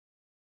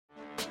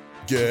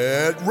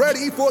Get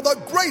ready for the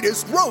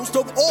greatest roast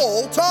of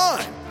all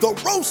time, the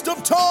Roast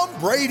of Tom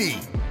Brady,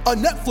 a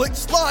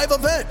Netflix live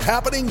event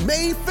happening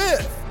May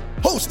 5th.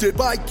 Hosted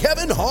by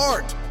Kevin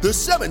Hart, the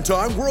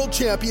 7-time world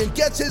champion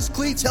gets his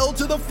cleats held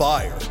to the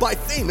fire by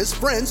famous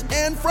friends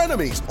and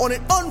frenemies on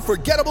an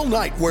unforgettable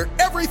night where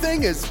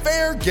everything is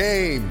fair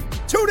game.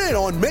 Tune in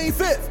on May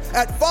 5th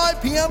at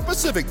 5 p.m.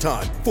 Pacific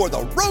time for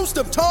the Roast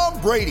of Tom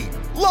Brady,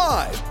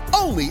 live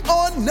only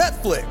on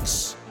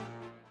Netflix.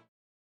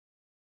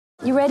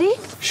 You ready?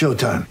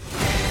 Showtime.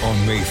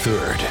 On May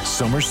 3rd,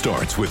 summer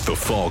starts with The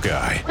Fall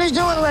Guy. Let's do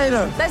it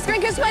later. Let's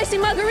drink a spicy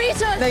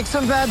margarita. Make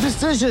some bad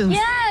decisions.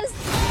 Yes!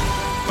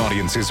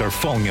 Audiences are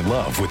falling in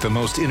love with the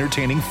most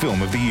entertaining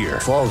film of the year.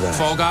 Fall Guy.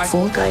 Fall Guy?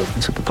 Fall guy.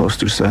 That's what the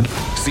poster said.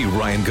 See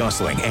Ryan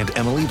Gosling and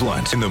Emily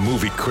Blunt in the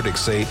movie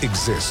critics say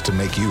exists to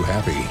make you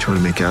happy. Trying to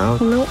make it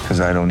out? Nope. Because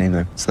I don't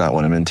either. It's not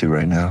what I'm into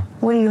right now.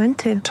 What are you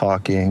into?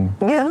 Talking.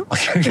 Yeah.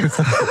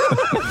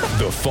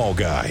 The Fall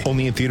Guy.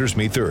 Only in theaters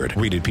May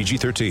 3rd. Rated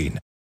PG-13.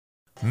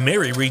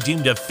 Mary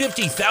redeemed a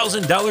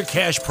 $50,000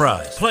 cash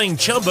prize playing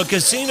Chumba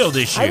Casino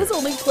this year. I was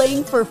only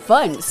playing for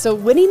fun, so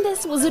winning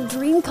this was a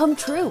dream come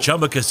true.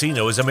 Chumba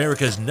Casino is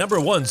America's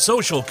 #1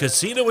 social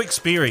casino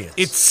experience.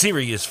 It's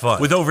serious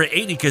fun. With over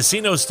 80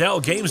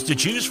 casino-style games to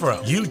choose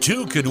from, you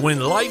too could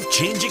win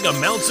life-changing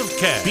amounts of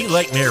cash. Be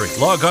like Mary.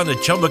 Log on to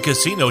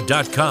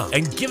ChumbaCasino.com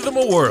and give them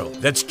a whirl.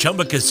 That's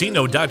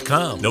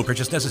ChumbaCasino.com. No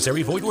purchase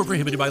necessary. Void or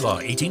prohibited by law.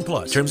 18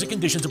 plus. Terms and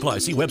conditions apply.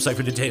 See website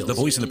for details. The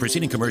voice in the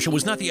preceding commercial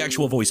was not the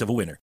actual voice of a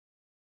winner.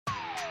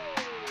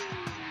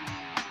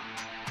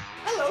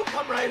 Hello,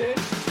 come right in.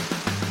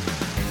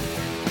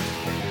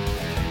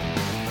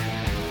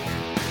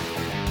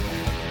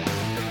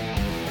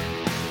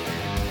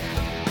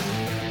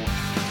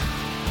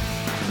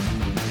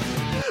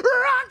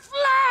 Rock,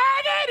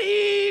 flag, and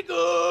eagle.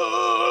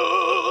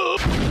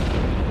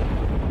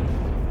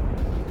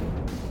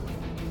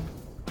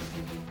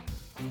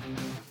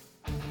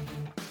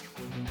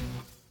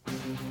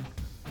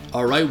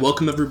 All right,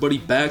 welcome everybody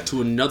back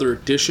to another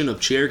edition of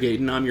Chairgate,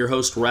 and I'm your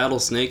host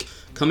Rattlesnake,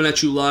 coming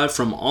at you live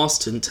from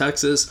Austin,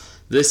 Texas.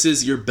 This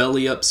is your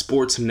Belly Up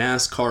Sports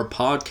NASCAR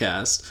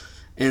podcast,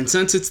 and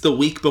since it's the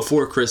week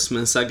before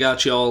Christmas, I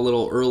got y'all a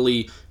little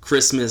early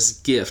Christmas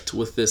gift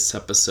with this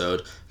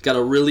episode. Got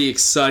a really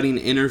exciting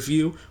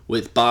interview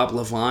with Bob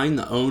Leavine,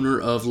 the owner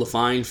of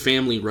Leavine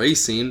Family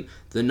Racing,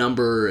 the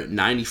number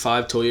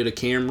 95 Toyota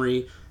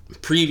Camry.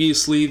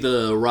 Previously,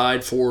 the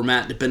ride for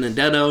Matt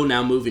DiBenedetto.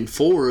 Now moving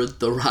forward,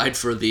 the ride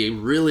for the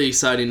really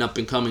exciting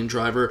up-and-coming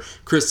driver,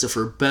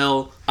 Christopher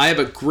Bell. I have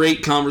a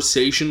great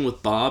conversation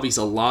with Bob. He's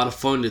a lot of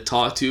fun to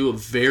talk to, a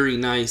very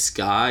nice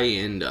guy,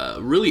 and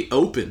really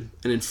open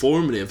and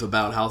informative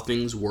about how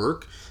things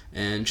work,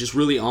 and just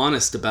really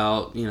honest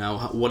about, you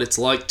know, what it's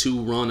like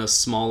to run a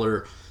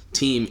smaller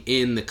team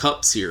in the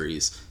Cup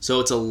Series. So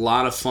it's a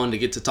lot of fun to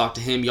get to talk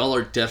to him. Y'all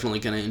are definitely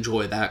going to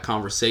enjoy that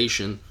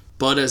conversation.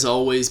 But as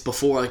always,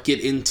 before I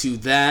get into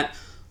that,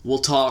 we'll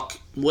talk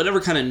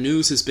whatever kind of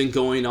news has been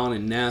going on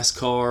in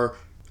NASCAR.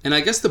 And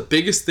I guess the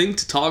biggest thing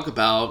to talk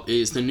about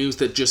is the news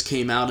that just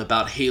came out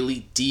about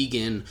Hailie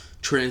Deegan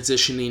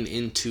transitioning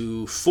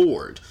into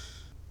Ford.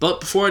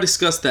 But before I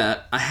discuss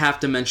that, I have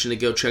to mention to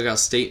go check out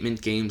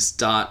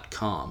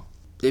StatementGames.com.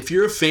 If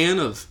you're a fan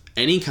of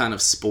any kind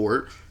of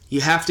sport, you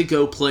have to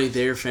go play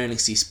their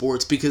fantasy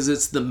sports because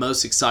it's the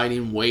most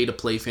exciting way to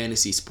play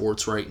fantasy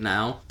sports right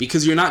now.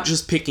 Because you're not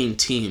just picking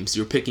teams,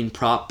 you're picking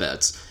prop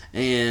bets.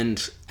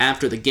 And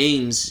after the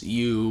games,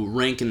 you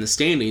rank in the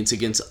standings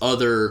against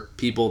other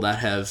people that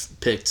have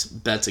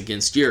picked bets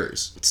against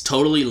yours. It's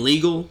totally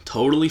legal,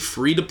 totally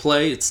free to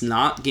play. It's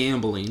not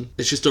gambling.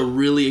 It's just a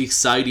really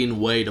exciting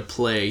way to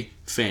play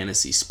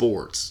fantasy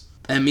sports.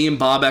 And me and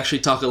Bob actually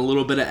talk a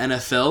little bit of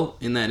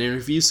NFL in that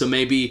interview, so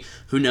maybe,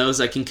 who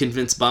knows, I can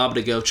convince Bob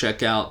to go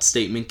check out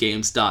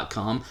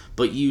StatementGames.com,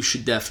 but you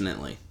should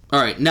definitely.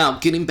 Alright, now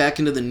getting back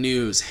into the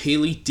news,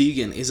 Hailie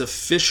Deegan is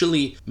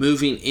officially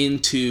moving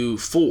into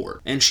Ford,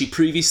 and she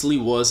previously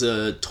was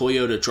a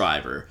Toyota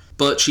driver,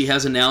 but she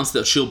has announced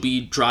that she'll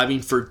be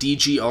driving for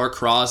DGR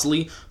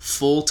Crosley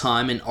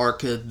full-time in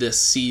ARCA this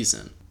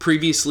season.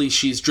 Previously,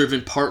 she's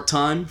driven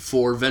part-time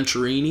for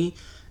Venturini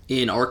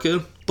in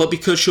ARCA, but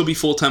because she'll be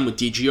full-time with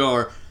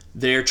DGR,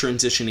 they're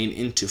transitioning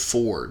into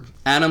Ford.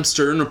 Adam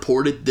Stern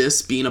reported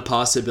this being a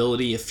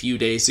possibility a few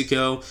days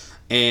ago,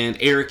 and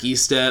Eric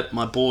Estep,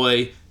 my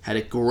boy, had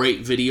a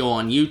great video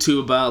on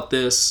YouTube about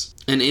this.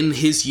 And in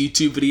his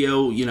YouTube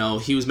video, you know,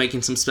 he was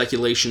making some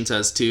speculations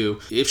as to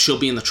if she'll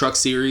be in the Truck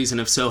Series,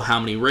 and if so, how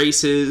many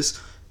races,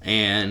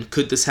 and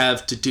could this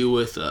have to do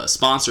with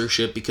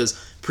sponsorship, because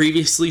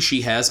previously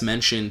she has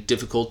mentioned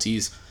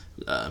difficulties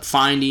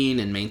finding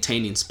and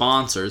maintaining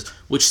sponsors,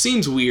 which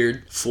seems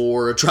weird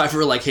for a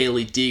driver like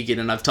Hailie Deegan,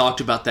 and I've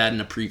talked about that in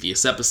a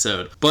previous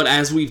episode. But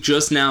as we've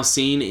just now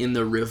seen in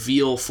the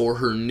reveal for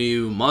her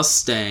new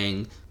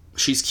Mustang,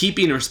 she's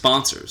keeping her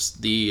sponsors,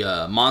 the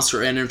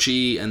Monster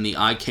Energy and the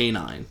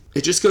iK9.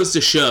 It just goes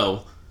to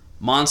show,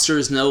 Monster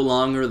is no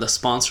longer the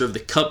sponsor of the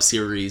Cup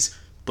Series,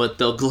 but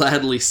they'll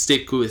gladly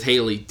stick with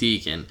Hailie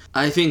Deegan.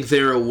 I think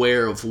they're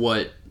aware of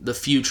what the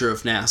future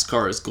of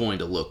NASCAR is going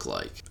to look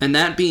like. And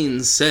that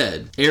being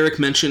said, Eric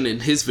mentioned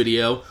in his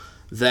video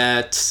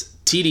that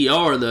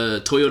TDR,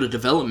 the Toyota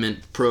Development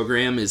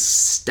Program, is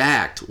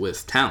stacked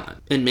with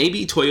talent. And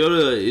maybe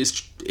Toyota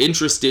is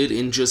interested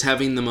in just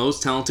having the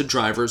most talented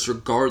drivers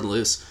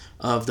regardless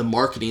of the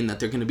marketing that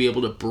they're going to be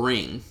able to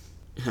bring.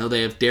 You know,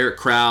 they have Derek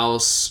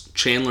Kraus,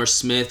 Chandler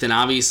Smith, and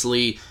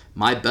obviously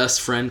my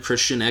best friend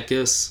Christian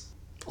Eckes.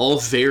 All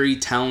very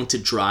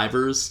talented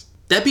drivers.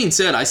 That being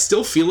said, I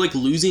still feel like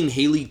losing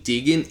Hailie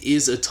Deegan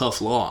is a tough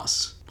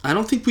loss. I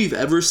don't think we've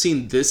ever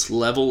seen this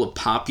level of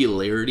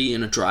popularity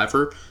in a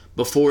driver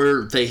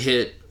before they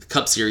hit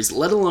Cup Series,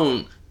 let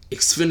alone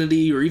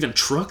Xfinity or even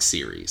Truck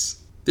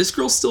Series. This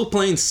girl's still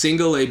playing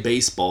single A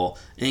baseball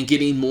and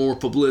getting more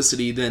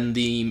publicity than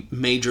the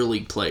major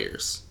league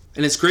players.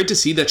 And it's great to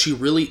see that she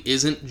really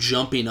isn't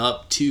jumping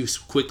up too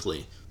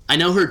quickly. I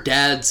know her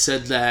dad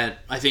said that,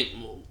 I think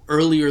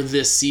earlier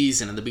this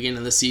season, at the beginning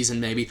of the season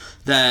maybe,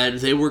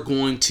 that they were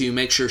going to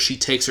make sure she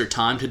takes her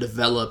time to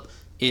develop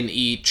in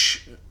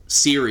each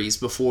series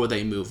before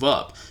they move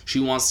up. She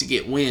wants to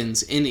get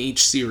wins in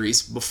each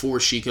series before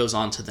she goes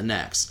on to the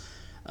next.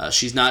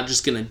 She's not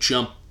just going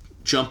to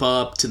jump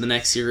up to the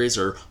next series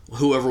or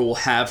whoever will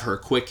have her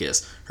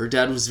quickest. Her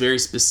dad was very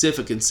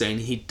specific in saying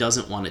he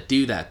doesn't want to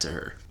do that to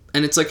her.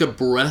 And it's like a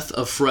breath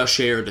of fresh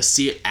air to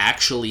see it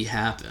actually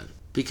happen.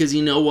 Because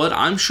you know what?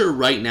 I'm sure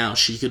right now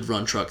she could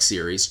run Truck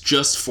Series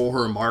just for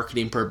her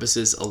marketing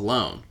purposes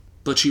alone.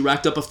 But she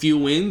racked up a few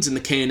wins in the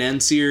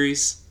K&N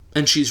Series,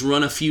 and she's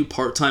run a few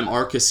part-time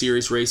ARCA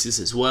Series races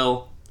as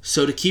well.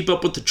 So to keep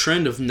up with the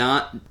trend of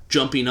not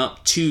jumping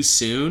up too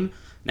soon,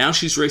 now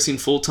she's racing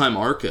full-time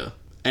ARCA.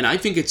 And I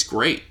think it's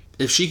great.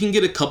 If she can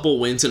get a couple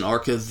wins in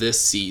ARCA this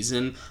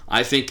season,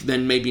 I think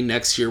then maybe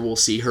next year we'll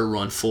see her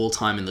run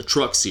full-time in the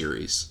Truck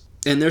Series.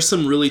 And there's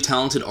some really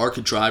talented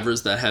ARCA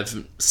drivers that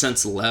have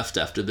since left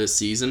after this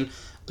season,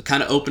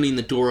 kind of opening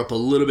the door up a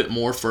little bit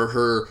more for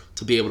her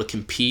to be able to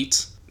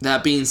compete.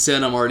 That being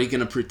said, I'm already going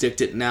to predict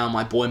it now.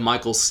 My boy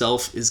Michael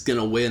Self is going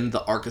to win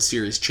the ARCA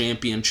Series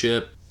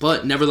Championship.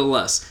 But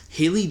nevertheless,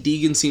 Hailie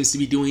Deegan seems to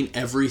be doing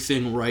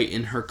everything right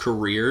in her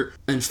career,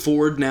 and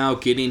Ford now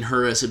getting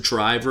her as a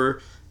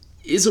driver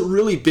is a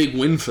really big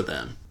win for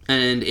them.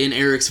 And in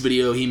Eric's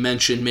video, he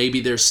mentioned maybe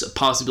there's a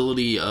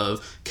possibility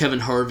of Kevin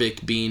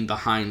Harvick being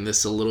behind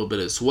this a little bit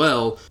as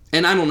well.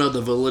 And I don't know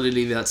the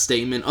validity of that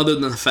statement, other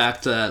than the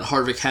fact that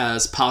Harvick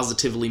has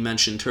positively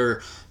mentioned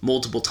her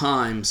multiple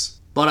times.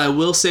 But I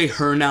will say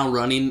her now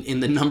running in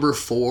the number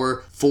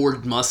 4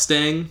 Ford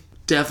Mustang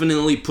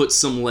definitely puts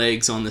some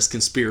legs on this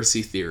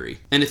conspiracy theory.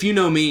 And if you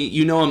know me,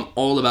 you know I'm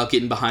all about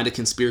getting behind a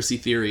conspiracy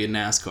theory in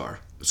NASCAR.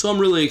 So I'm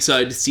really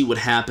excited to see what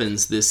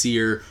happens this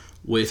year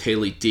with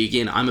Hailie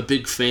Deegan. I'm a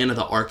big fan of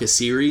the ARCA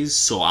Series,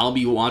 so I'll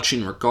be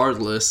watching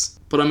regardless,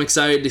 but I'm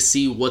excited to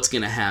see what's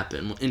going to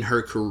happen in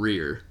her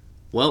career.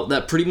 Well,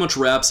 that pretty much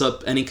wraps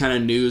up any kind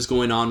of news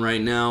going on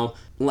right now.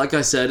 Like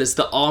I said, it's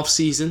the off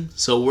season,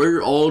 so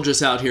we're all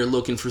just out here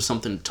looking for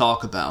something to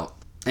talk about.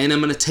 And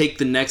I'm going to take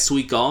the next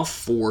week off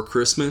for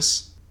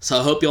Christmas, so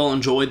I hope y'all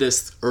enjoy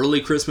this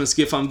early Christmas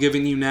gift I'm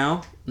giving you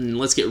now, and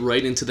let's get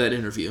right into that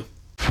interview.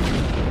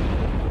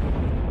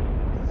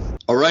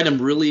 Alright,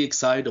 I'm really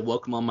excited to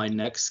welcome on my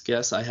next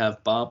guest. I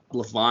have Bob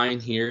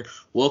Leavine here.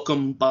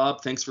 Welcome,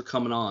 Bob. Thanks for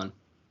coming on.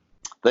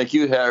 Thank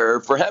you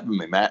for having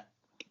me, Matt.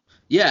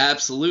 Yeah,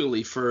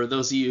 absolutely. For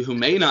those of you who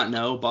may not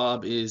know,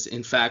 Bob is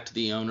in fact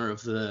the owner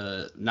of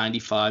the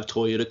 95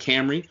 Toyota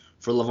Camry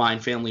for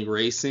Leavine Family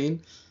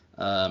Racing.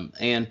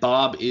 And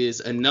Bob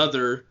is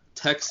another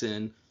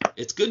Texan.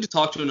 It's good to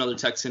talk to another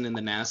Texan in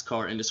the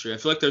NASCAR industry. I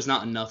feel like there's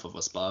not enough of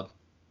us, Bob.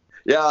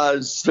 Yeah, I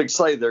was going to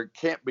say there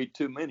can't be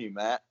too many,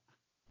 Matt.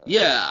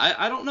 Yeah,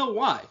 I don't know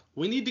why.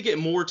 We need to get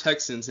more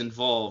Texans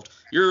involved.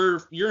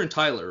 You're in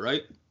Tyler,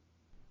 right?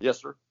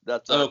 Yes, sir.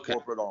 That's our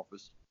corporate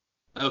office.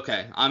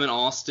 Okay, I'm in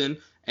Austin,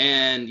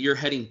 and you're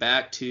heading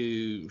back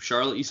to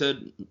Charlotte, you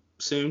said,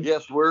 soon?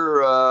 Yes,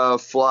 we're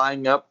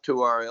flying up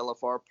to our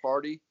LFR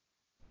party.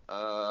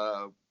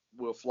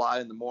 We'll fly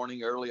in the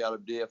morning early out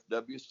of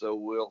DFW, so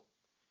we'll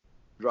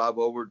drive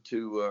over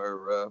to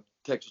our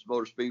Texas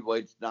Motor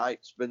Speedway tonight,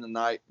 spend the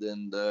night,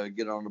 then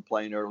get on the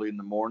plane early in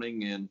the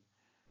morning and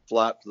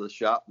fly up to the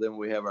shop. Then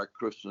we have our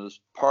Christmas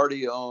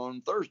party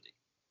on Thursday.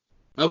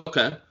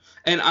 Okay.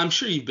 And I'm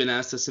sure you've been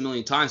asked this a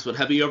million times, but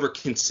have you ever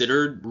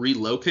considered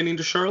relocating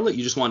to Charlotte?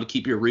 You just want to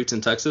keep your roots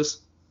in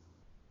Texas?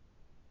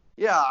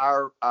 Yeah,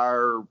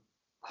 our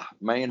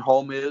main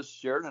home is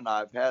Sheridan.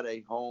 I've had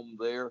a home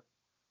there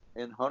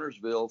in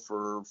Huntersville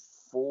for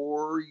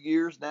 4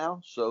 years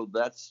now, so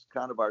that's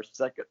kind of our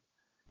second.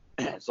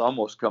 It's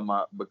almost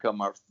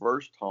become our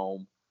first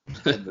home.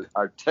 And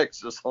our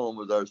Texas home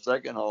is our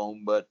second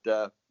home, but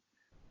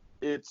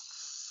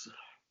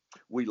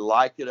we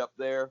like it up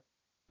there.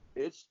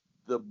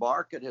 The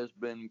market has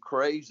been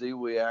crazy.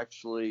 We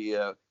actually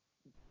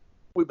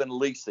we've been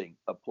leasing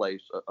a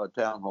place, a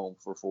townhome,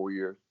 for 4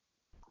 years,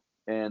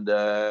 and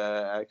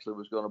actually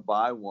was going to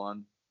buy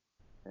one,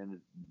 and it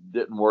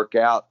didn't work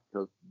out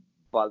because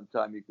by the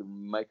time you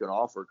can make an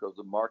offer, because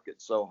the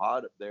market's so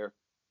hot up there,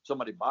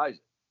 somebody buys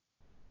it.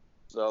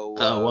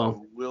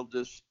 So we'll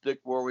just stick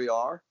where we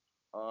are.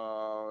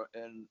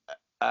 And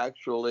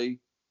actually,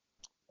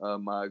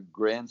 my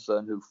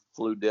grandson who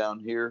flew down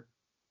here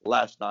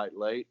last night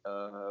late,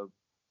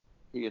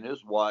 he and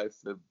his wife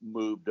have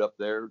moved up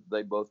there.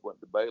 They both went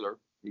to Baylor.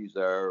 He's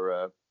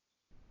our,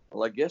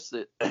 I guess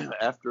that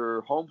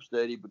after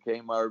Homestead, he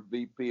became our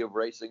VP of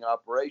racing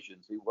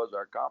operations. He was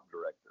our comp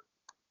director.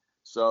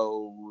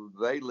 So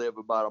they live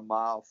about a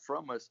mile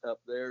from us up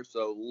there.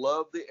 So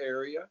love the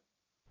area.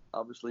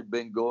 Obviously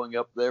been going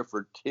up there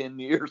for 10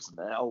 years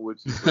now,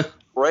 which is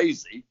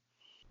crazy.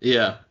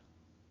 Yeah.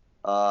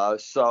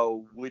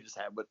 So we just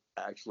haven't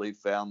actually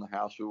found the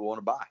house we want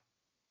to buy.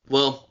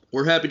 Well,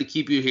 we're happy to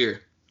keep you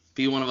here.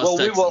 Be one of us. Well,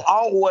 Texans. we will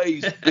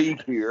always be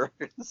here.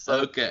 So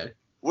okay.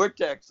 We're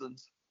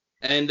Texans.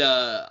 And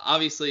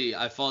obviously,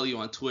 I follow you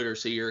on Twitter,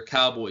 so you're a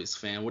Cowboys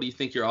fan. What do you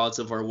think your odds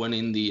of are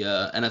winning the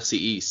NFC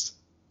East?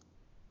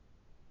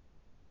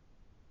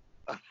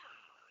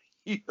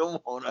 You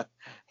don't want to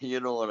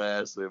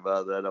ask me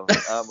about that.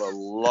 I'm a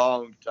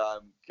long-time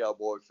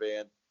Cowboy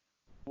fan,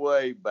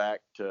 way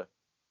back to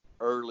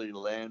early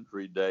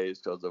Landry days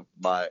because of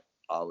my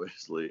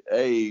obviously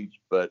age.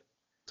 But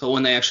so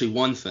when they actually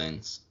won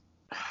things,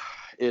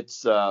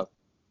 it's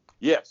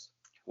yes.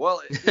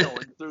 Well,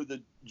 and through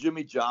the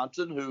Jimmy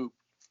Johnson, who,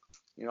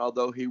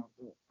 although he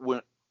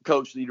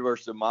coached the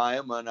University of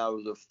Miami and I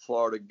was a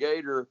Florida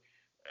Gator,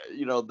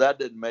 that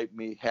didn't make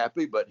me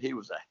happy. But he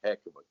was a heck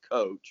of a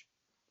coach.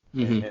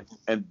 Mm-hmm.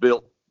 And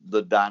built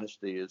the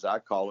dynasty, as I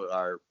call it,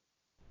 our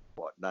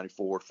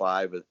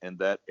 94-5 in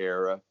that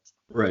era.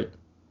 Right.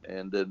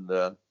 And then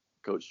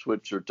Coach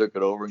Switzer took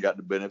it over and got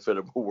the benefit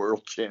of a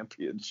world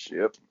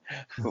championship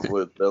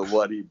with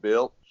what he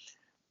built.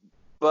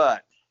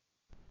 But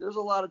there's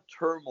a lot of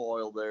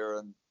turmoil there,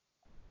 and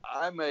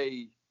I'm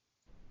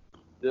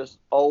this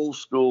old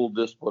school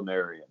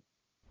disciplinarian,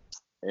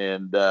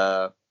 and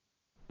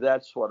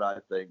that's what I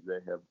think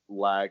they have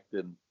lacked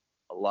in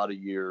a lot of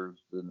years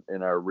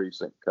in our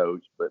recent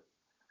coach. But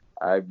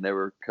I've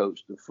never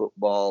coached a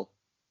football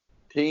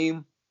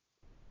team.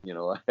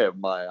 I have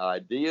my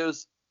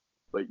ideas,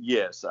 but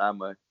yes,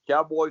 I'm a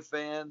Cowboy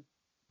fan,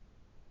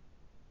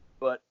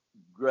 but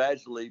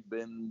gradually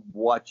been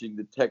watching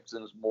the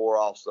Texans more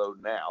also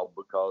now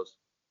because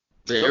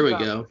there we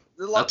go.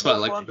 That's what I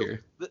like to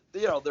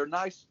hear. They're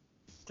nice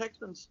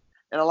Texans,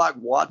 and I like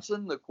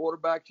Watson, the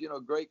quarterback,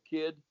 great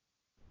kid,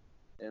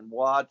 and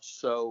watch.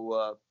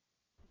 So,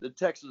 the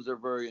Texans are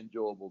very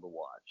enjoyable to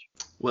watch.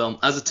 Well,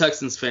 as a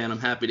Texans fan, I'm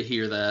happy to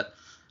hear that.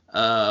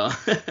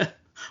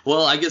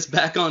 Well, I guess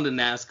back on to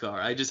NASCAR.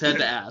 I just had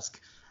to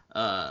ask.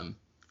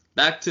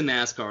 Back to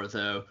NASCAR,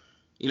 though.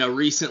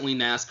 Recently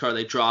NASCAR,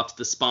 they dropped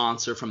the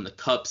sponsor from the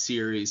Cup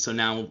Series, so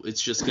now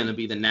it's just going to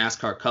be the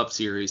NASCAR Cup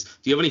Series.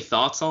 Do you have any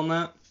thoughts on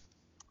that?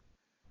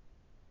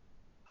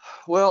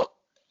 Well,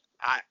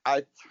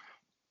 I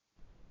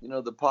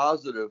the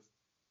positive,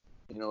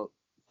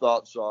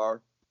 thoughts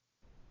are,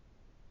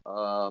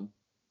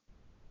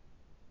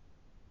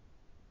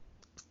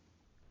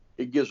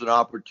 it gives an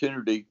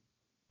opportunity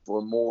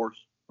for more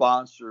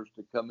sponsors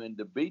to come in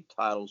to be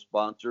title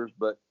sponsors.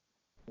 But,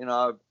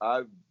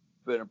 I've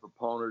been a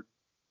proponent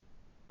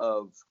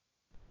of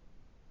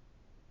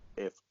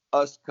if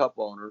us Cup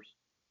owners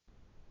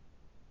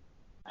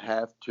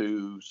have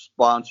to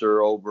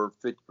sponsor over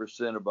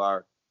 50% of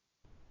our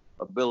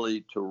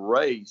ability to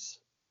race,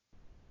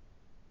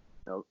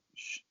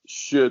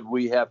 should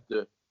we have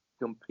to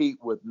compete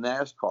with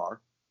NASCAR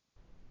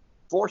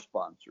for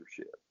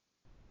sponsorship?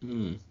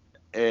 Mm.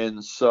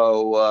 And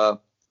so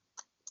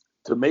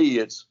to me,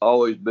 it's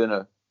always been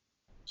a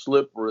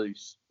slippery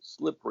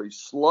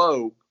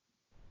slope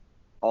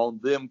on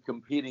them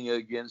competing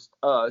against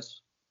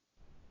us.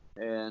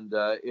 And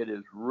it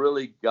has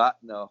really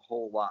gotten a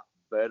whole lot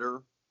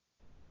better.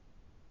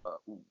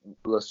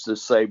 Let's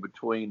just say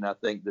between, I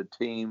think, the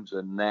teams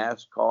and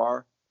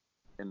NASCAR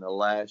in the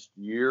last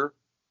year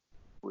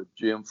with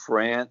Jim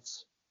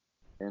France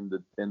and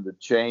the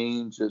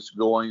change that's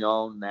going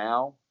on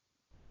now,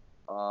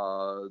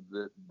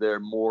 that they're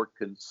more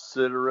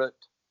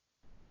considerate.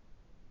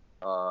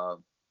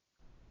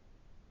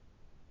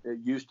 It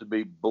used to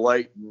be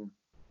blatant.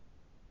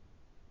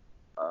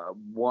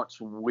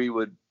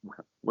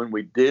 When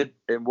we did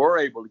and were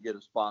able to get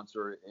a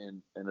sponsor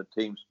and a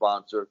team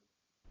sponsor,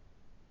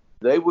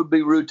 they would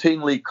be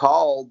routinely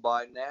called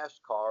by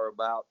NASCAR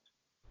about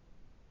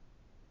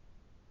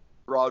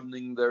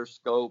broadening their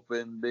scope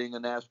and being a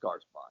NASCAR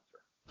sponsor.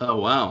 Oh,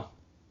 wow.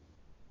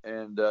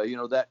 And,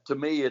 that to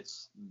me,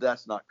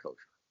 that's not kosher.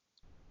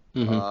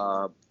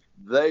 Mm-hmm.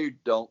 They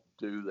don't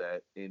do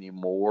that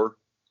anymore.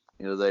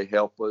 They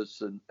help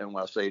us. And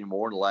when I say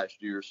anymore, in the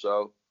last year or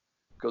so,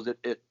 because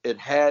it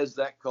has,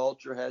 that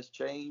culture has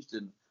changed,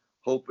 and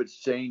hope it's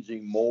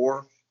changing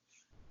more.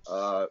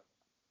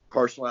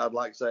 Personally, I'd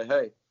like to say,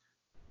 hey,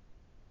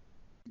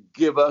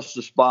 give us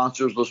the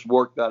sponsors. Let's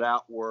work that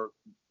out where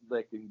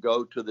they can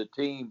go to the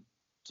team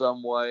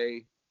some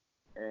way.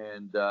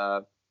 And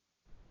the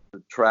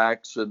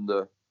tracks and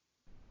the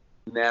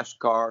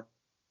NASCAR,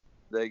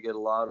 they get a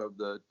lot of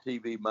the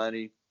TV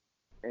money.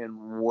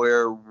 and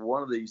where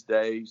one of these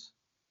days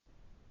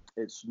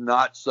it's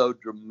not so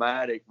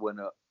dramatic when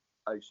a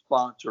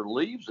sponsor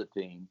leaves a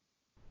team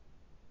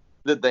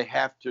that they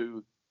have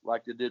to,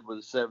 like they did with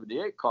the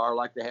 78 car,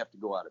 like they have to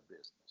go out of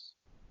business.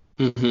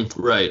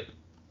 Right.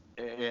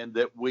 And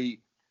that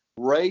we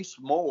race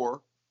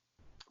more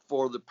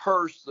for the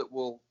purse that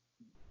will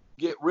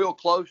get real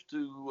close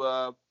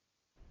to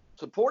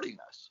supporting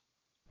us.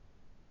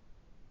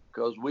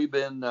 Because we've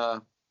been,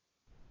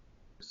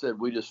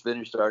 we just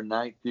finished our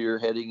 9th year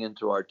heading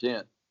into our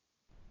 10th.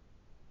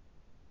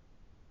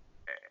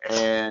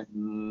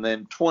 And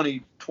then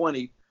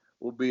 2020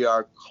 will be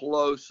our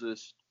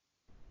closest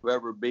to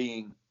ever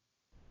being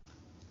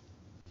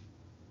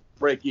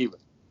break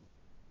even.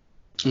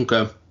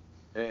 Okay.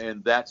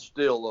 And that's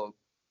still a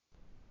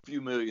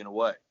few million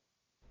away.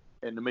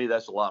 And to me,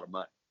 that's a lot of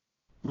money.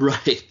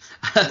 Right.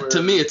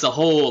 To me, it's a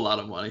whole lot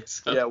of money.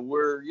 So. Yeah,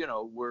 we're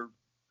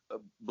a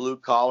blue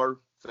collar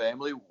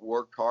family,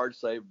 worked hard,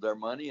 saved their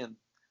money, and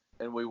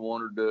we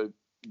wanted to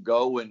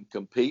go and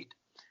compete.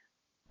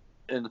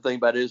 And the thing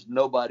about it is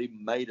nobody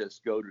made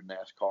us go to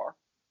NASCAR.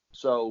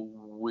 So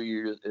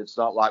it's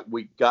not like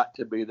we got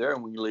to be there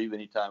and we can leave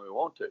anytime we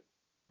want to.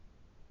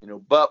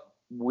 But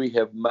we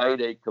have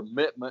made a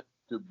commitment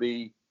to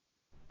be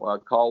what I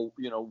call,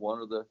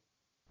 one of the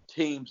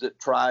teams that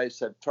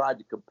have tried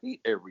to compete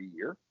every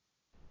year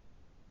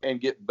and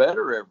get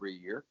better every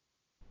year.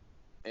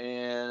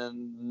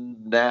 And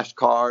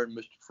NASCAR and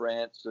Mr.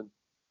 France and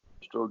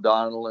Mr.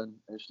 O'Donnell and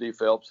Steve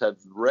Phelps have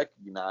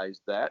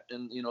recognized that.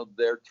 And,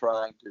 they're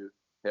trying to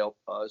help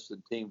us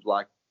and teams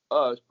like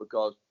us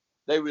because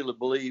they really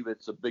believe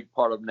it's a big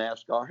part of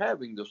NASCAR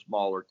having the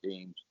smaller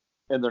teams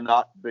and they're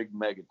not big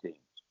mega teams.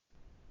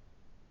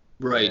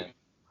 Right.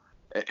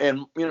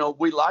 And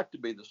we like to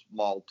be the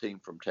small team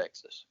from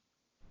Texas.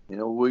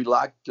 We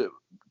like to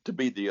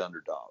be the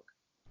underdog.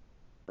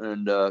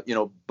 And,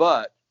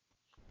 but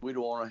we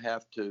don't want to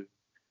have to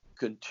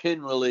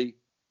continually,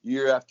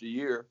 year after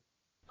year,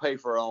 pay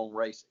for our own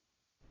racing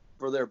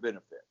for their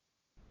benefit.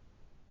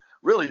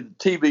 Really, the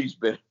TV's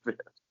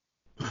benefit.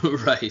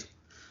 Right.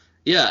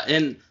 Yeah.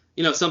 And,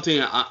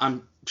 something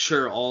I'm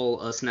sure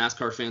all us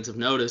NASCAR fans have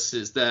noticed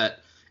is that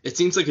it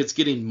seems like it's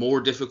getting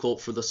more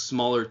difficult for the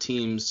smaller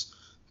teams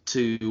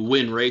to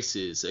win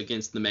races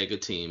against the mega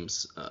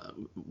teams.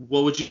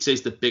 What would you say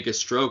is the biggest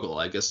struggle?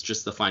 I guess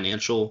just the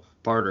financial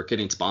part or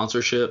getting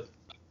sponsorship?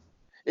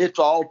 It's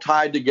all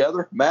tied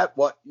together, Matt,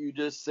 what you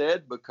just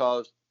said,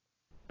 because,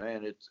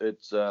 man,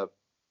 it's an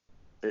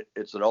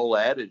old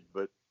adage,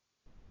 but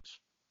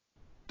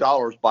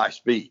dollars buy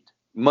speed,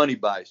 money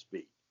buys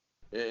speed.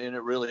 And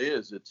it really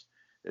is.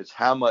 It's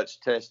how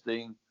much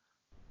testing,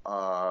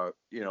 the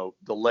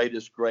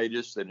latest,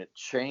 greatest, and it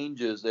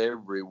changes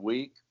every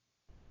week.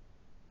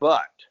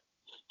 But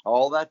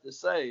all that to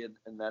say,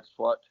 and that's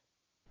what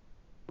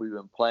we've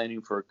been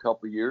planning for a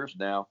couple of years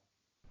now,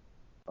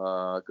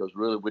 because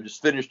really we just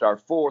finished our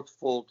 4th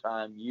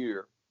full-time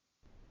year.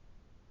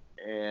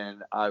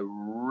 And I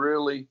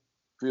really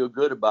feel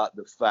good about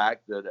the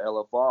fact that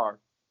LFR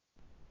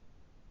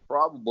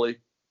probably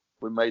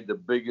we made the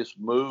biggest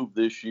move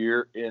this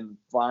year in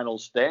final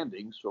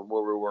standings from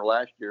where we were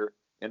last year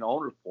in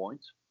owners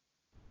points.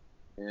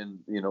 And,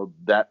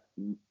 that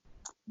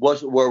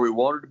wasn't where we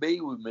wanted to be.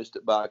 We missed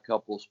it by a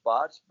couple of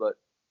spots, but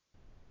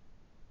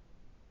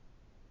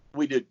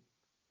we did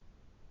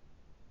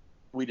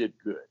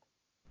good.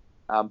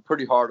 I'm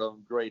pretty hard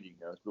on grading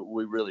us, but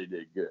we really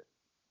did good.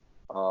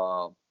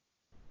 But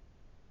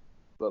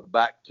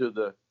back to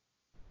the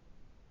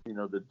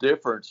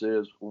difference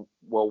is,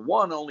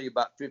 well, only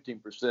about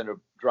 15% of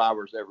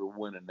drivers ever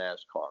win a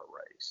NASCAR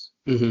race.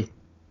 Mm-hmm.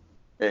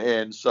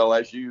 And so,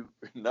 as you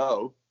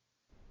know,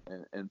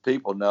 and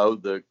people know,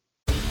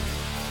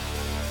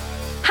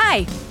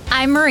 Hi,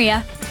 I'm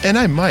Maria. And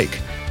I'm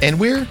Mike. And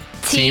we're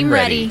Team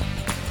Ready.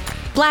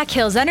 Black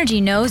Hills Energy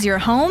knows your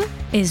home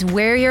is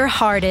where your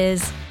heart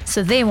is,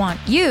 so they want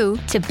you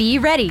to be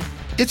ready.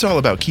 It's all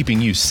about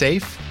keeping you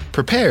safe,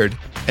 prepared,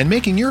 and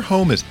making your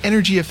home as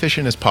energy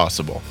efficient as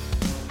possible.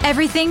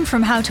 Everything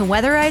from how to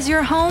weatherize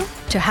your home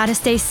to how to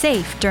stay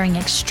safe during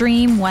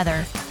extreme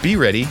weather. Be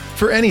ready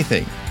for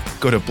anything.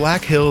 Go to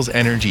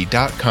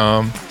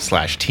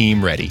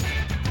blackhillsenergy.com/Team Ready.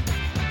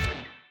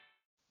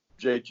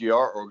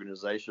 JGR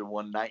organization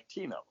won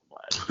 19 of them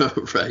last year.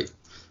 Right.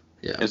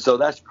 Yeah. And so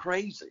that's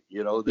crazy,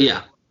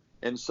 Yeah.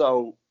 And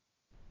so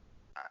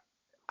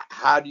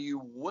how do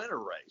you win a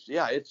race?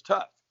 Yeah, it's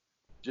tough.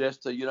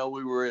 Just to,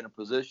 we were in a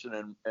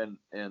position in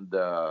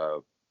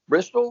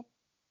Bristol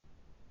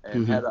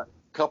and had a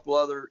couple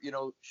other,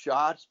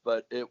 shots,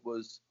 but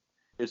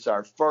it's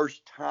our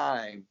first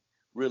time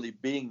really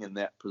being in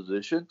that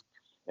position.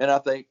 And I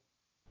think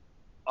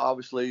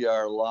obviously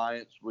our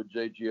alliance with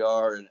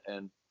JGR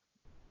and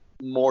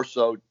more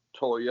so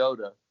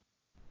Toyota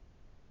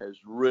has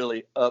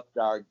really upped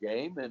our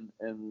game and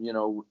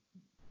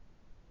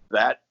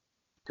that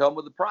come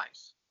with a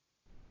price.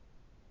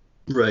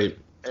 Right.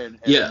 And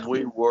yeah.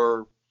 we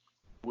were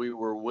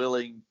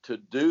willing to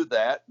do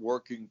that,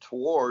 working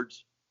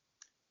towards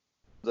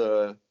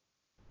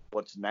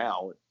what's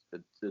now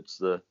It's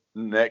the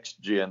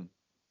next gen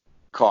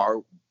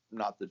car,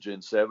 not the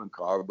Gen 7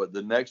 car, but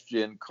the next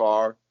gen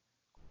car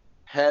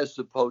has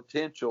the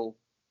potential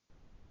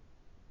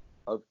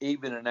of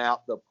evening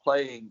out the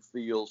playing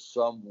field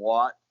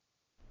somewhat,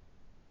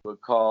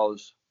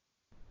 because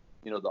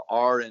the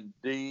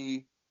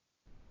R&D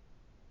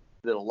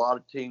that a lot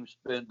of teams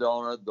spend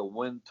on it, the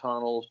wind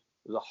tunnels,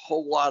 there's a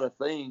whole lot of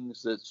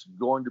things that's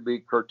going to be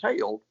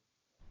curtailed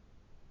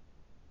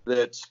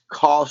that's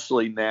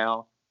costly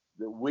now,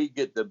 that we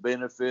get the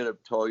benefit of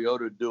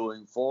Toyota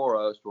doing for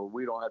us, where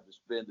we don't have to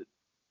spend it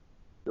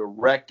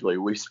directly.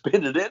 We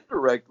spend it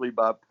indirectly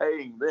by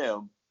paying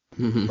them,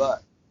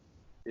 but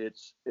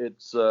it's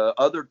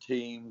other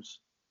teams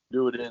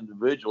do it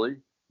individually,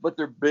 but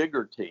they're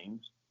bigger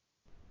teams.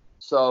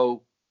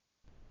 So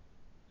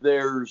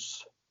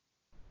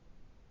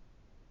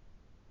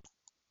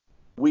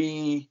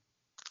we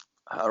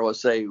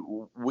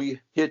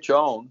hitch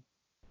on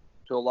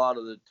to a lot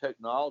of the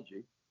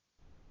technology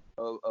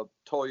of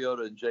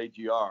Toyota and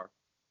JGR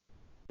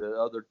that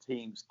other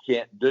teams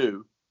can't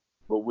do,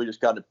 but we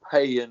just got to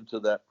pay into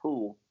that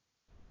pool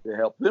to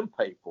help them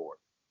pay for it.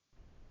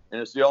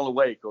 And it's the only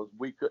way, because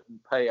we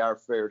couldn't pay our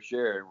fair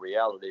share in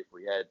reality if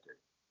we had to.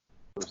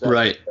 Because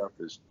that stuff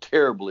is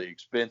terribly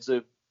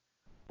expensive.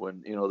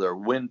 When they're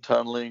wind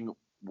tunneling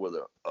with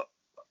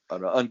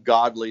an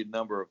ungodly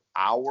number of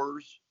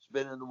hours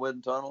spent in the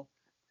wind tunnel,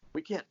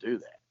 we can't do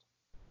that.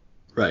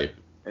 Right.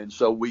 And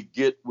so we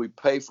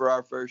pay for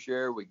our fair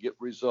share, we get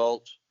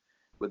results,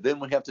 but then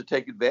we have to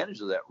take advantage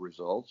of that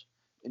results,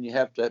 and you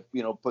have to,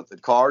 put the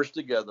cars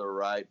together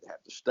right, you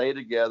have to stay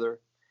together,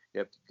 you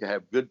have to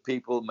have good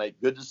people,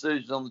 make good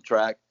decisions on the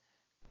track,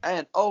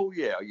 and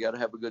you got to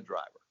have a good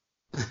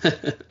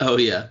driver. Oh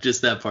yeah,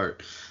 just that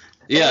part.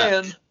 Yeah.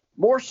 And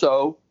more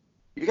so,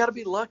 you got to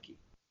be lucky.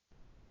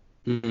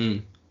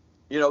 Mm-hmm.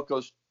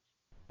 Because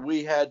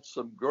we had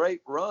some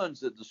great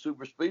runs at the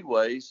super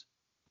speedways.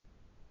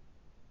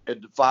 At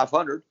the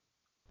 500,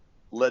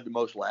 led to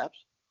most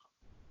laps.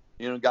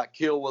 Got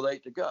killed with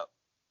 8 to go.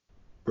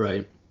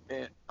 Right.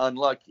 And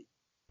unlucky.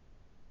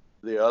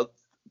 The other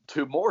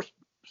 2 more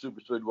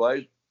super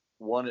speedways,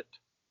 one at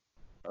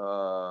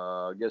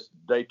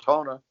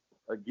Daytona,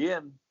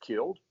 again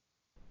killed.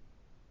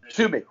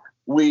 Excuse me.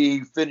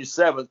 We finished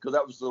 7th because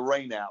that was the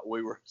rain out.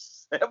 We were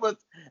 7th,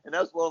 and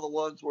that's one of the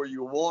ones where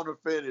you want to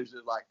finish.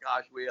 It's like,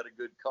 gosh, we had a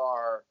good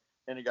car,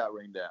 and it got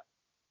rained out.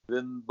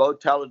 Then both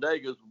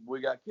Talladegas,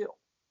 we got killed.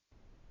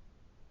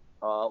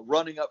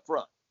 Running up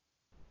front.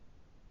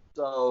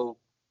 So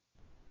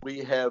we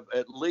have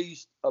at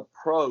least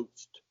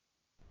approached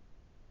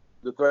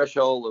the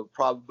threshold of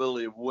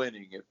probability of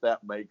winning, if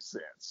that makes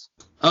sense.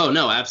 Oh,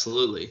 no,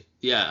 absolutely.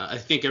 Yeah, I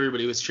think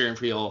everybody was cheering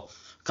for y'all.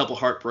 A couple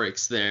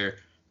heartbreaks there.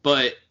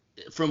 But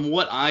from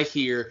what I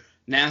hear,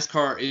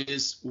 NASCAR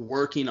is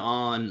working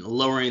on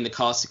lowering the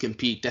cost to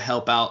compete to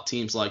help out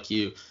teams like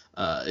you.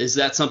 Is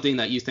that something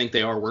that you think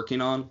they are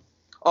working on?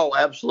 Oh,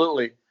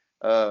 absolutely.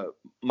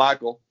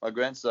 Michael, my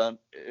grandson,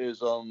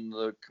 is on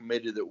the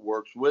committee that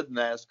works with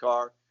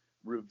NASCAR,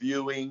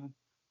 reviewing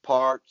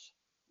parts.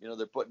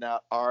 They're putting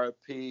out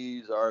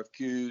RFPs,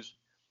 RFQs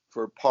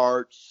for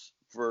parts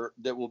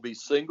that will be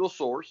single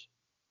source.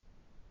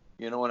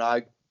 And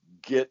I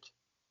get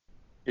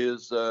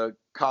his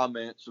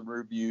comments and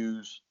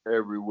reviews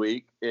every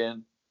week,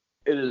 and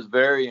it is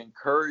very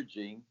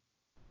encouraging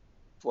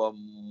from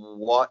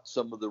what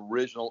some of the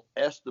original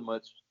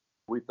estimates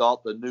we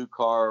thought the new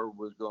car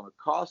was going to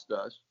cost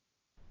us.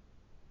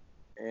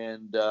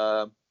 And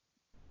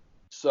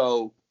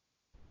so,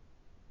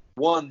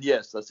 one,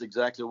 yes, that's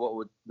exactly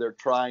what they're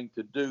trying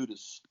to do to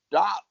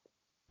stop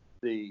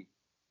the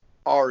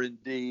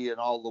R&D and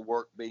all the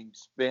work being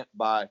spent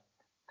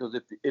because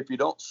if you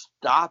don't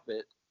stop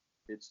it,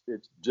 it's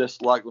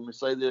just like, let me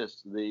say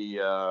this,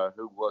 the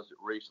who was it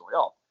recently?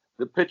 Oh,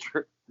 the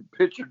pitcher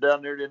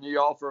down there in the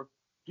offer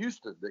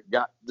Houston that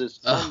got this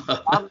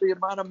ungodly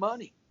amount of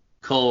money.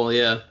 Cole,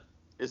 yeah.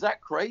 Is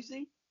that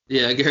crazy?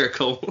 Yeah, Garrett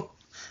Cole.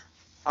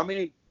 I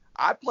mean,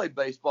 I played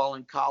baseball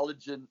in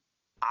college, and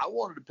I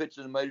wanted to pitch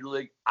in the major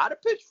league. I'd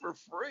have pitched for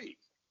free.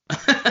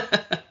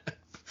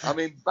 I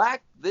mean,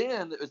 back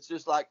then, it's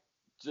just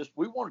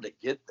we wanted to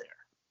get there.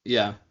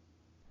 Yeah.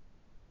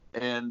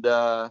 And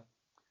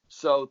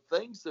so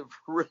things have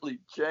really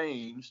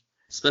changed.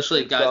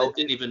 Especially a guy that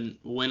didn't even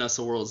win us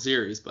a World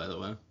Series, by the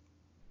way.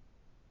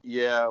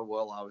 Yeah,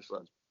 well, obviously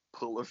I was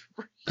pulling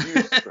for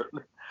Houston.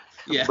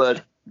 Yeah.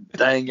 But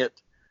dang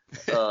it.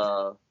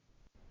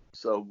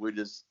 So we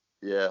just,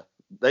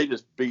 they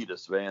just beat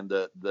us, man.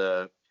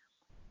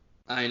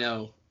 I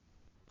know.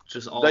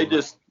 Just all they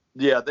just,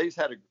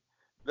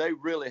 they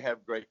really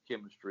have great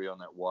chemistry on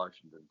that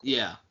Washington team.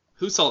 Yeah.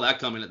 Who saw that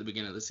coming at the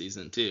beginning of the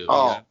season, too?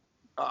 Oh,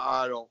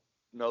 I don't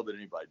know that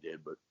anybody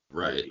did, but.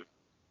 Right.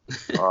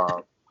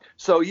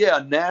 So,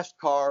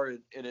 NASCAR,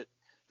 and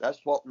that's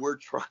what we're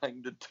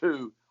trying to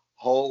do,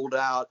 hold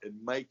out and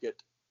make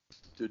it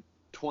to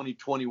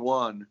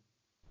 2021,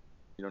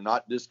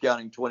 not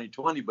discounting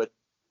 2020, but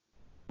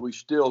we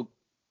still,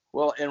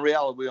 in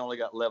reality, we only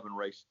got 11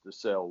 races to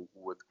sell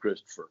with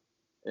Christopher.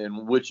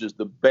 and which is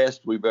the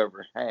best we've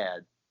ever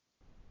had.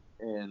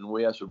 And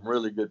we have some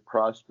really good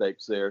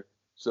prospects there.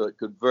 So it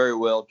could very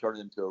well turn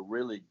into a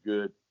really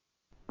good,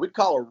 we'd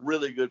call a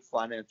really good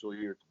financial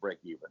year to break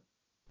even.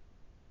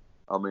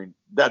 I mean,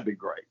 that'd be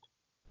great.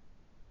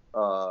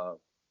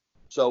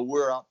 So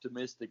we're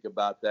optimistic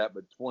about that.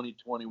 But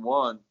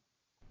 2021,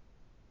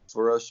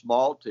 for us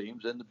small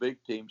teams and the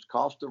big teams,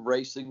 cost of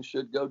racing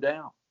should go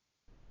down.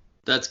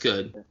 That's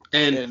good.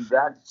 And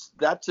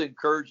that's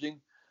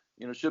encouraging.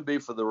 Should be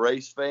for the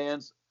race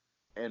fans.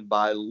 And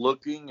by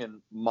looking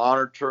and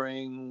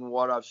monitoring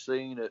what I've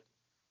seen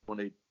when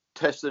they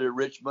tested at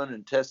Richmond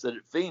and tested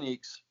at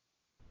Phoenix,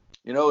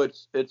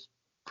 it's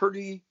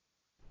pretty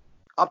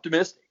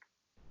optimistic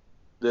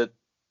that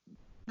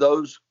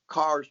those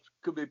cars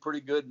could be pretty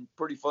good and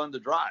pretty fun to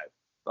drive,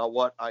 by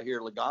what I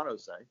hear Logano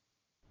say.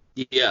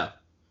 Yeah.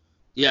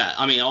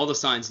 I mean, all the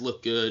signs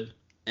look good.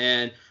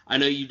 And I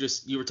know you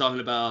were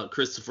talking about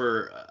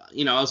Christopher.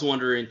 I was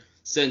wondering,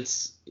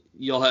 since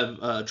you'll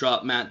have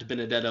dropped Matt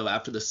DiBenedetto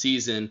after the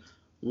season,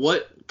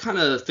 what kind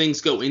of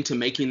things go into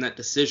making that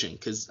decision?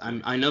 Because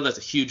I know that's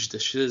a huge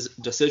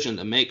decision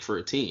to make for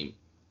a team.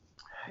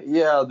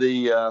 Yeah,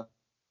 the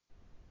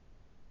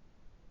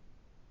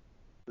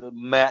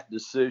Matt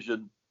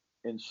decision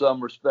in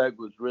some respect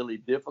was really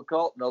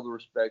difficult. In other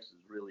respects is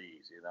really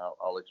easy, and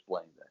I'll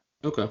explain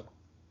that. Okay.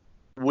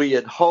 We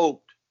had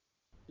hoped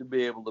to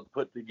be able to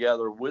put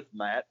together with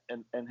Matt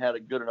and had a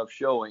good enough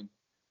showing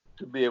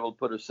to be able to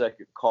put a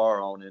second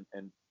car on in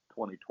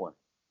 2020.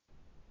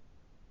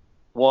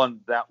 One,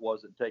 that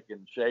wasn't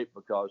taking shape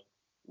because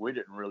we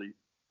didn't really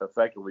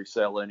effectively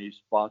sell any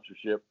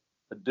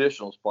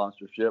additional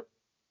sponsorship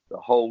the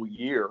whole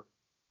year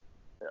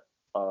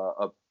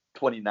of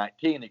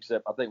 2019,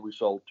 except I think we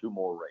sold 2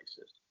 more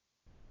races.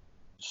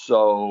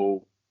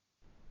 So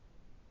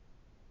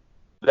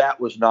that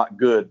was not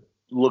good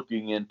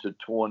looking into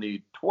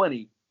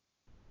 2020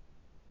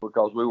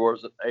 because we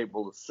wasn't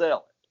able to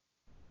sell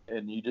it.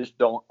 And you just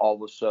don't all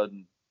of a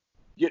sudden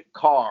get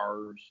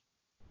cars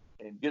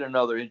and get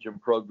another engine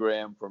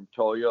program from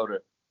Toyota.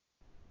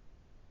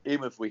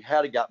 Even if we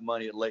had got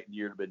money at late in the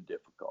year, it would have been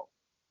difficult.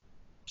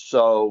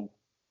 So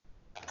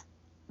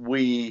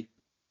we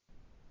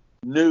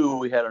knew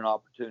we had an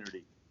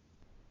opportunity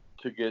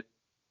to get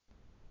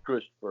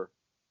Christopher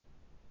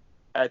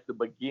at the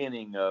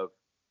beginning of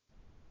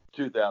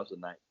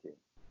 2019.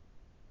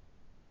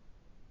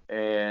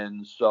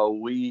 And so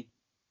we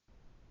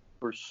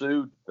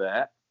pursued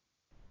that,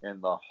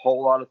 and a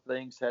whole lot of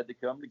things had to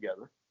come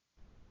together.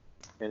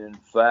 And in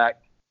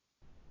fact,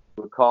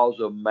 because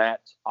of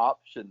Matt's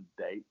option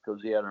date,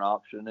 because he had an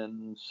option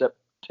in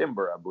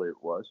September, I believe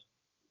it was,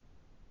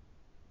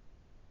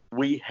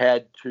 we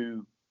had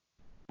to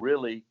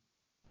really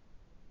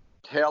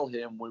tell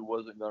him we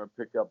wasn't going to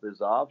pick up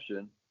his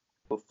option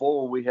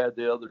before we had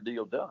the other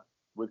deal done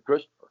with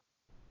Christopher.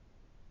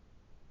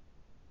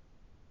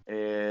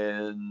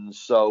 And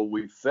so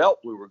we felt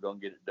we were going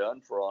to get it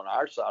done. For on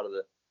our side of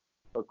the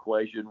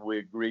equation, we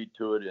agreed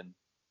to it in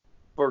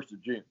 1st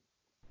of June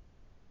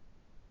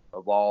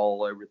of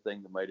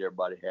everything that made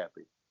everybody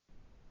happy.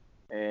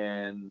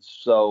 And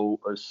so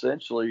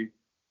essentially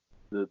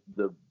the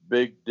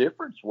big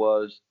difference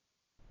was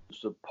the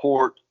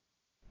support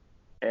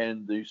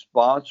and the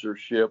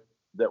sponsorship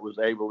that was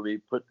able to be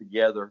put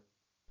together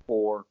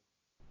for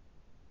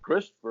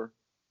Christopher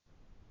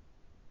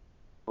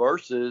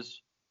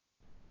versus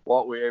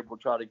what we were able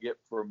to try to get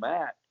for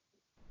Matt.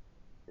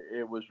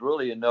 It was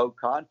really a no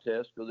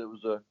contest because it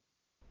was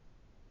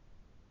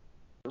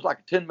like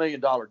a $10 million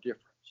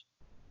difference.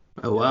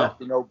 Oh, wow. And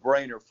that's a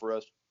no-brainer for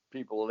us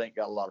people that ain't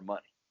got a lot of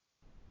money.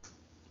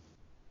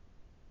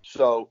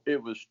 So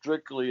it was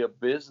strictly a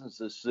business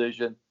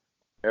decision.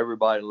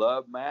 Everybody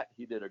loved Matt.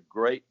 He did a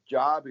great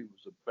job. He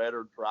was a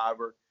better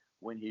driver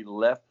when he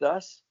left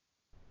us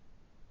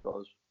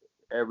because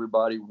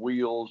everybody,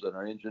 Wheels and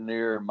our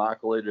engineer, and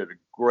Michael, they did a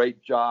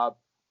great job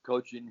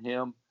coaching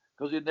him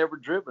because he'd never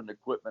driven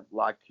equipment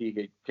like he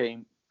had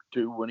came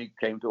to when he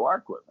came to our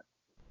equipment.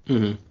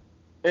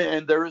 Mm-hmm.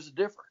 And there is a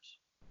difference.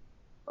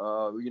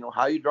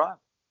 How you drive,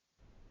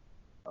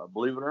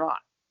 believe it or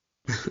not.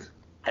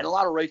 And a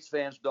lot of race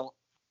fans don't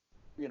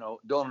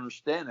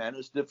understand that.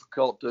 It's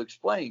difficult to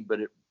explain, but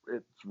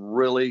it's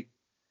really,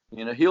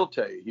 he'll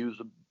tell you he was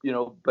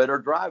a, better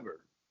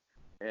driver,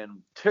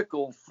 and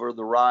tickled for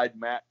the ride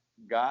Matt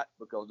got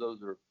because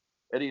those are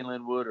Eddie and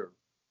Linwood are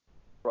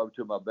probably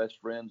 2 of my best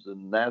friends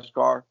in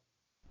NASCAR,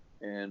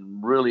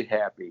 and really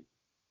happy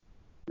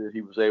that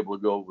he was able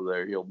to go over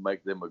there. He'll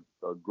make them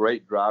a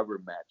great driver.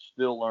 Matt's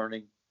still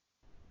learning,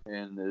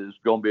 and it's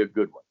going to be a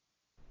good one.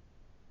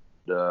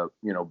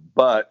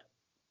 But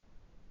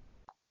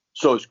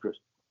so is Chris.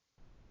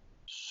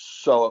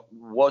 So it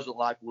wasn't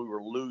like we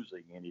were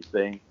losing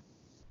anything.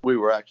 We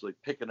were actually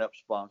picking up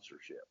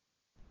sponsorship.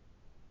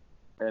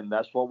 And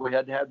that's what we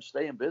had to have to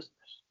stay in business.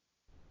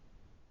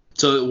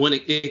 So when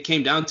it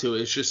came down to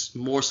it, it's just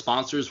more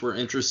sponsors were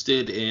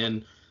interested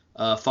in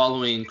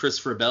following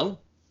Christopher Bell?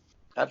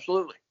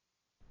 Absolutely.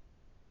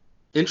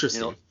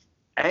 Interesting.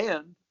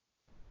 And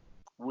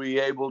we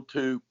able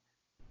to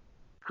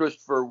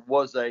Christopher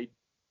was a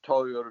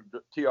Toyota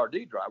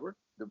TRD driver,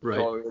 the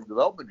Toyota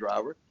development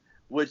driver,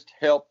 which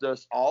helped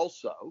us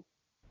also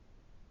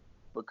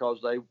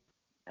because they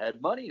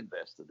had money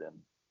invested in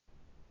them.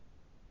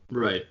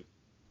 Right.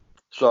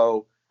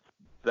 So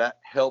that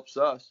helps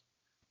us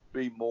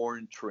be more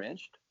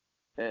entrenched.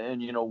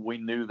 And, we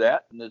knew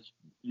that. And it's,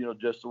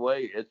 just the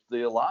way it's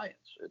the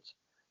alliance. It's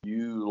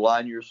you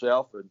line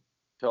yourself, and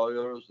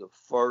Toyota is the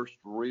first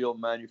real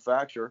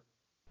manufacturer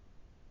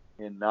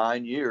in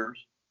 9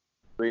 years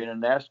being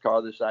in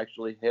NASCAR that's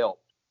actually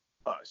helped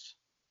us,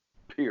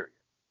 period.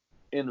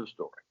 End of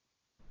story.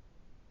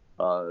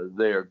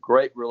 They're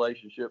great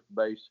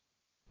relationship-based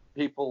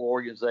people,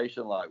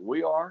 organization like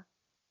we are,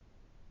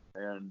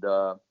 and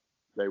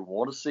they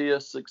want to see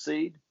us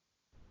succeed,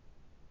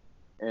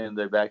 and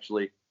they've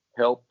actually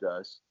helped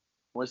us.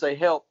 When I say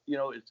help,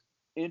 it's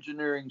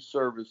engineering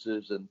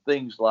services and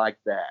things like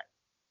that,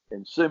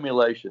 and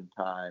simulation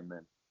time,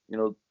 and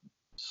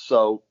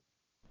so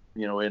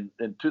in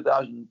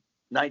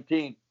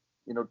 2019,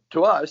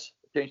 to us,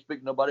 I can't speak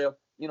to nobody else.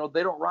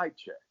 They don't write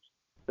checks.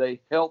 They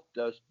helped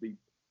us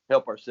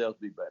help ourselves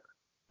be better.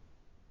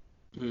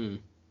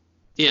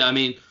 Yeah, I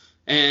mean,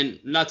 and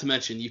not to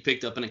mention, you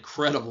picked up an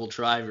incredible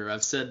driver.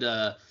 I've said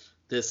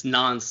this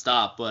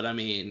nonstop, but I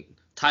mean,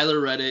 Tyler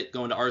Reddick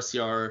going to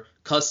RCR,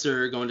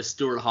 Custer going to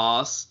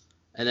Stewart-Haas,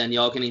 and then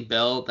Yelgeny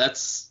Bell.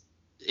 That's,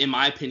 in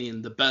my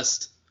opinion, the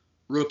best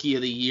Rookie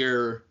of the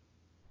Year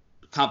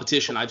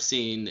competition I've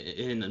seen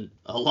in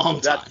a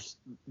long time.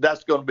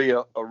 That's going to be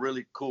a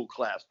really cool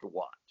class to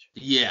watch.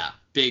 Yeah,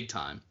 big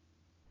time.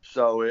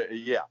 So,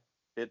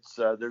 it's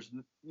there's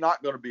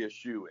not going to be a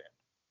shoe-in.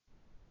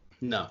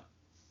 No,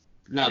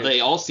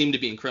 they all seem to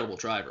be incredible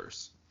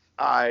drivers.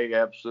 I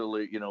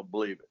absolutely,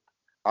 believe it.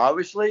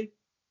 Obviously,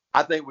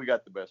 I think we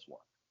got the best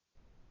one.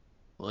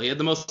 Well, he had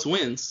the most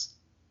wins.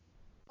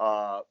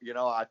 I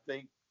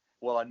think,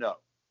 I know.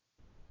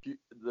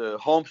 The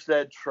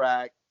Homestead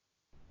track,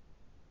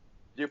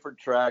 different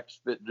tracks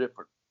fit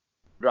different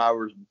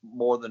drivers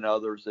more than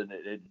others, and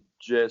it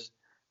just,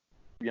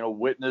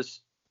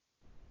 witness,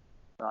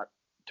 not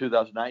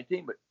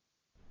 2019, but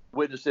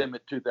witness him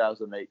at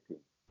 2018.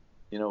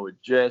 It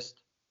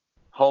just,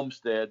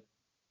 Homestead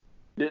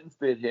didn't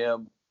fit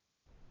him,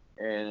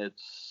 and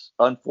it's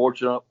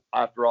unfortunate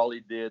after all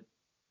he did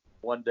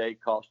one day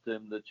cost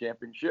him the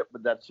championship,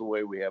 but that's the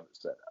way we have it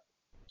set up.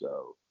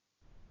 So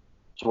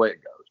it's the way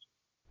it goes.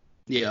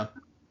 Yeah.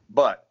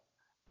 But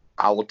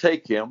I will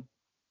take him.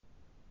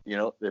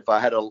 If I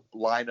had a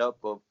lineup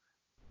of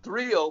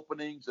 3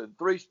 openings and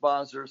 3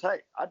 sponsors,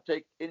 hey, I'd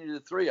take any of the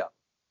 3 of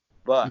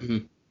them. But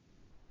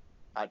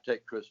I'd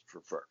take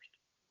Christopher first.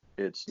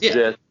 It's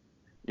just,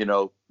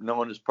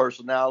 knowing his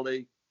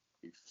personality,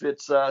 he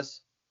fits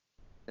us,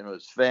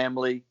 his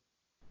family,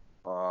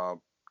 drive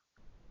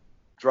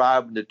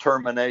and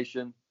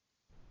determination.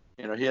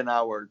 He and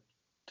I were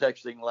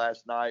texting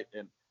last night,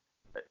 and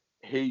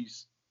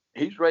he's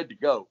ready to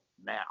go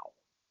now.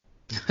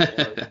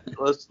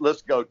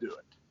 Let's go do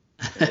it.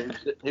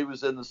 He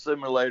was in the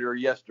simulator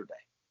yesterday,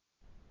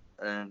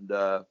 and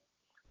the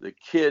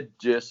kid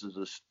just is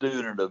a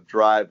student of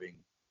driving,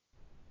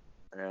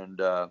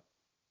 and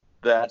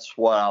that's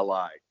what I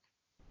like.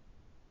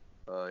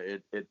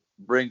 It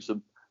brings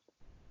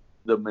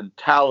the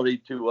mentality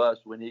to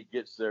us when he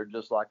gets there,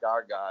 just like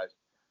our guys.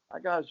 Our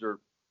guys are,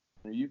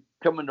 you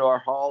come into our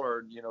hauler,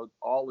 and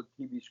all the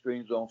TV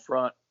screens on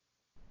front.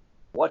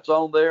 What's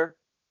on there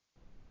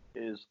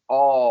is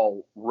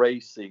all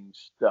racing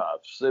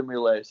stuff,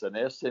 simulation,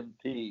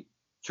 SMT,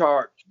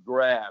 charts,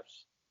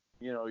 graphs.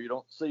 You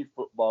don't see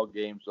football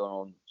games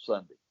on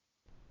Sunday,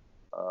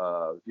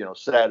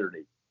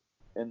 Saturday.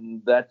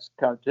 And that's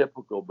kind of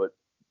typical. But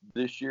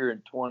this year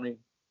in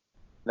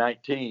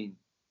 2019,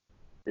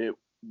 it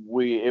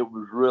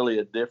was really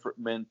a different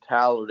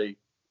mentality.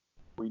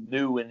 We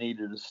knew we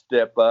needed to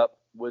step up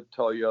with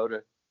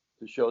Toyota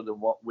to show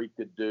them what we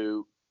could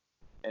do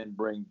and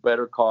bring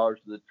better cars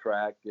to the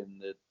track,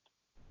 and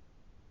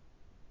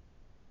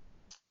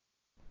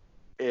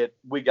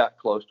we got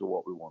close to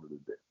what we wanted to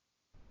do.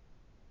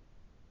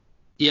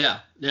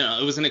 Yeah,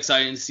 it was an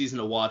exciting season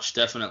to watch,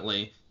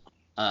 definitely.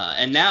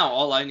 And now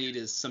all I need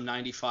is some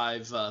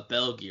 95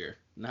 Bell gear.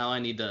 Now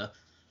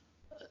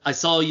I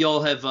saw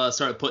y'all have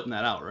started putting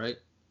that out, right?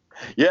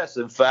 Yes,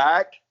 in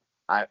fact,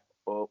 I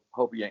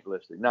hope he ain't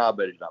listening. No, I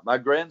bet he's not. My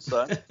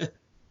grandson,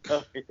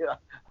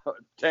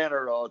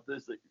 Tanner,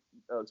 autistic,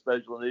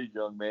 special needs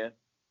young man,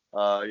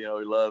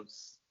 he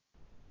loves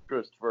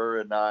Christopher,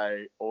 and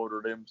I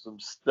ordered him some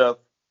stuff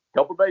a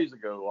couple days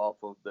ago off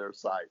of their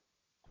site.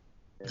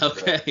 And,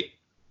 okay.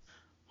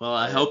 Well,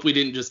 I hope we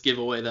didn't just give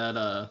away that.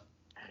 That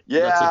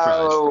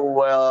I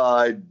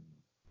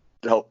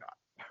hope not.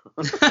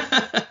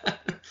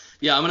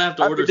 Yeah, I'm gonna have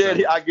to order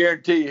some. I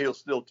guarantee he'll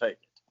still take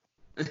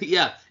it.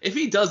 Yeah, if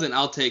he doesn't,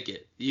 I'll take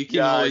it. You can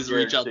always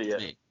reach out to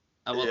me.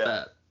 How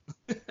about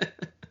that?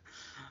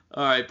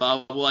 All right,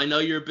 Bob. Well, I know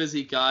you're a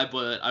busy guy,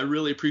 but I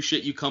really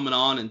appreciate you coming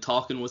on and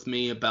talking with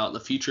me about the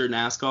future of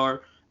NASCAR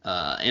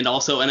and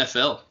also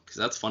NFL, because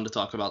that's fun to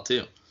talk about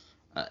too.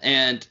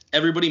 And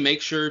everybody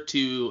make sure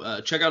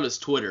to check out his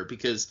Twitter,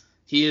 because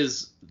he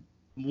is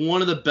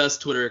one of the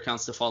best Twitter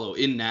accounts to follow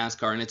in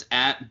NASCAR, and it's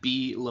at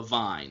B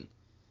Levine.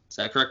 Is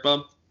that correct,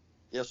 Bob?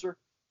 Yes, sir.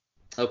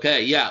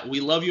 Okay, yeah, we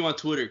love you on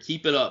Twitter.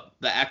 Keep it up.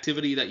 The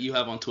activity that you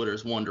have on Twitter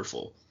is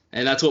wonderful,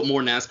 and that's what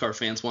more NASCAR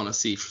fans want to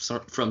see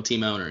from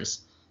team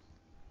owners.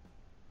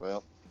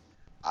 Well,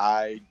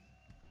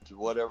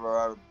 whatever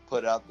I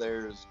put out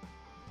there is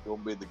going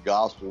to be the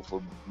gospel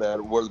for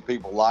better, whether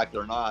people like it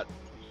or not.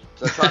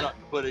 So I try not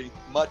to put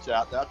much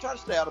out there. I try to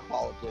stay out of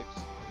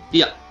politics.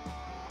 Yeah.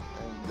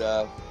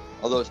 And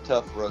although it's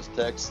tough for us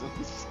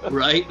Texans.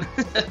 Right?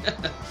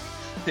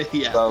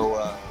 Yeah.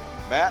 So,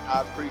 Matt,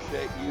 I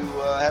appreciate you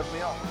having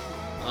me on.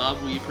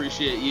 We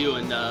appreciate you,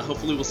 and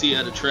hopefully we'll see you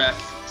at a track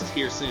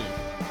here soon.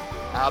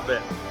 I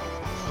bet.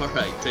 All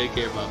right, take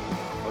care, Bob.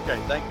 Okay,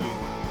 thank you.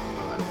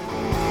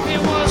 It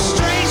was a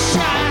straight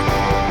shot.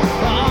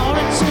 All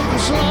it took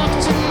was luck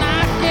to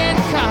not get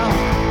caught.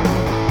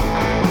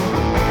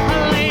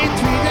 I laid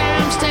 3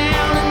 dimes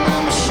down and the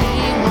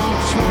machine won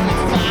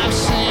 25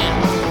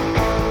 cents.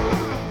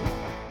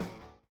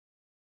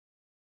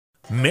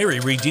 Mary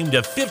redeemed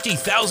a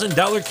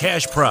 $50,000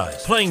 cash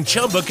prize playing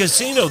Chumba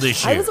Casino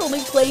this year. I was only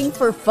playing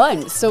for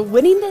fun, so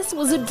winning this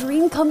was a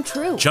dream come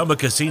true. Chumba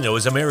Casino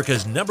is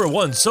America's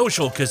 #1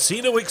 social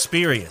casino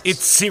experience.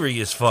 It's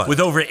serious fun. With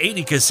over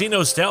 80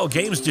 casino-style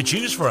games to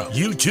choose from,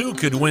 you too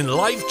could win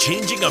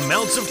life-changing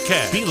amounts of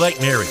cash. Be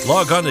like Mary.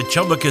 Log on to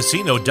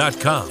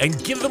ChumbaCasino.com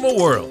and give them a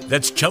whirl.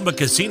 That's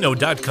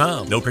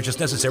ChumbaCasino.com. No purchase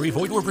necessary.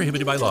 Void or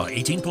prohibited by law.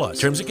 18+.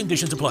 Terms and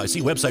conditions apply.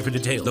 See website for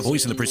details. The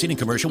voice in the preceding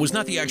commercial was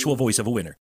not the actual voice of a winner.